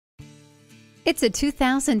It's a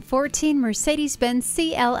 2014 Mercedes-Benz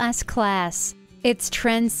CLS class. Its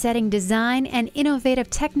trend-setting design and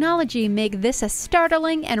innovative technology make this a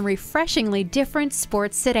startling and refreshingly different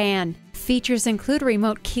sports sedan. Features include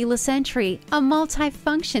remote keyless entry, a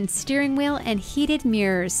multi-function steering wheel, and heated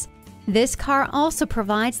mirrors. This car also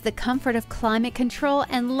provides the comfort of climate control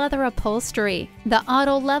and leather upholstery. The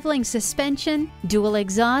auto-leveling suspension, dual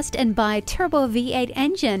exhaust, and bi-turbo V8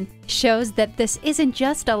 engine shows that this isn't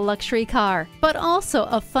just a luxury car, but also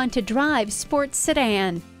a fun-to-drive sports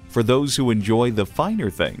sedan. For those who enjoy the finer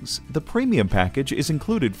things, the premium package is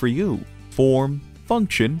included for you. Form,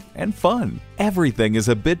 function, and fun. Everything is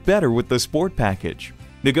a bit better with the Sport package.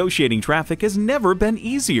 Negotiating traffic has never been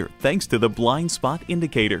easier thanks to the blind spot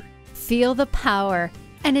indicator. Feel the power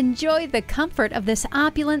and enjoy the comfort of this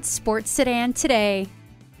opulent sports sedan today.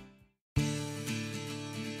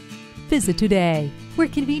 Visit today. We're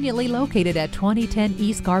conveniently located at 2010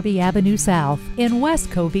 East Garvey Avenue South in West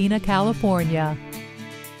Covina, California.